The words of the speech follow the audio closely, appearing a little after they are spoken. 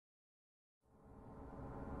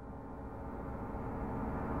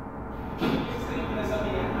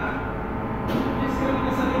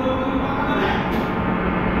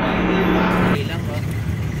Dali lang ba?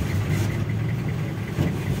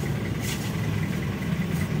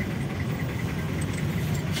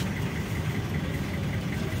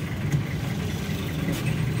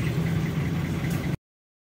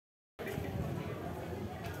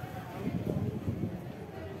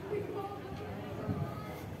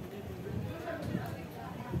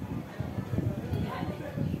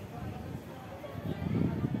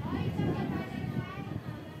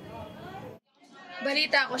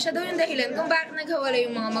 Balita ko, siya daw yung dahilan kung bakit naghawala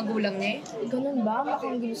yung mga magulang niya. Ganun ba?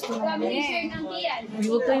 Mukhang gusto naman niya eh.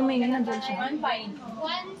 Ayoko tayo may nga doon siya. 1.5.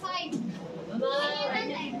 1.5.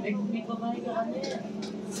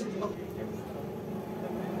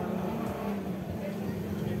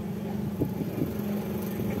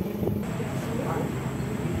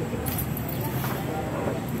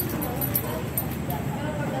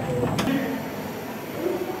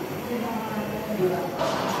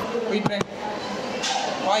 Uy, pre.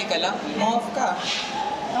 Okay ka lang? Off ka.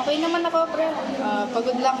 Okay naman ako, pre.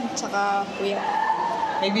 Pagod lang, tsaka kuya.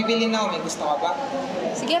 May bibili na ako. May gusto ka ba?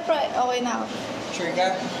 Sige, pre. Okay na ako. Sure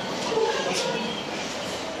ka?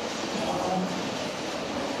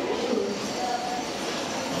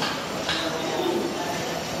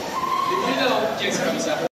 Cheers kami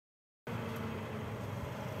sa...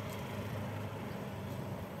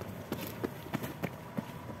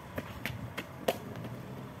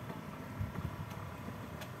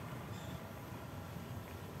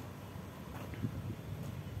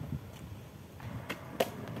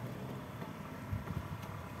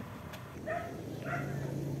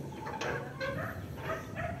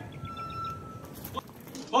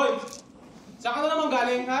 Hoy! Saan ka na naman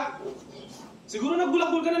galing, ha? Siguro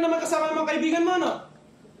nagbulakbul ka na naman kasama ng mga kaibigan mo, no?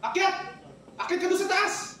 Akyat! Akyat ka doon sa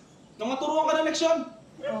taas! Nung maturuan ka ng leksyon.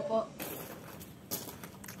 Opo.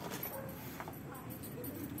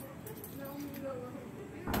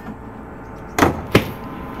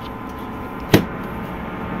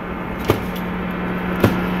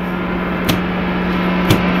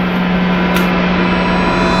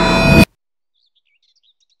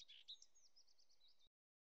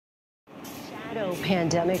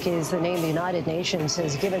 Pandemic is the name the United Nations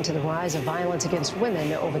has given to the rise of violence against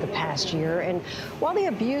women over the past year. And while the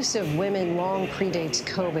abuse of women long predates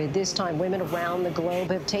COVID, this time women around the globe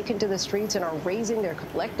have taken to the streets and are raising their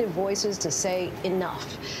collective voices to say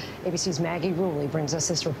enough. ABC's Maggie Ruley brings us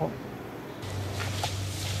this report.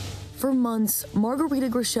 For months, Margarita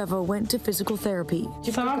Grisheva went to physical therapy.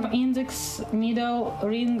 Thumb, index, middle,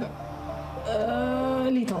 ring,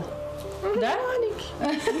 little.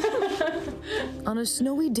 On a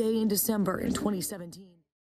snowy day in December in 2017.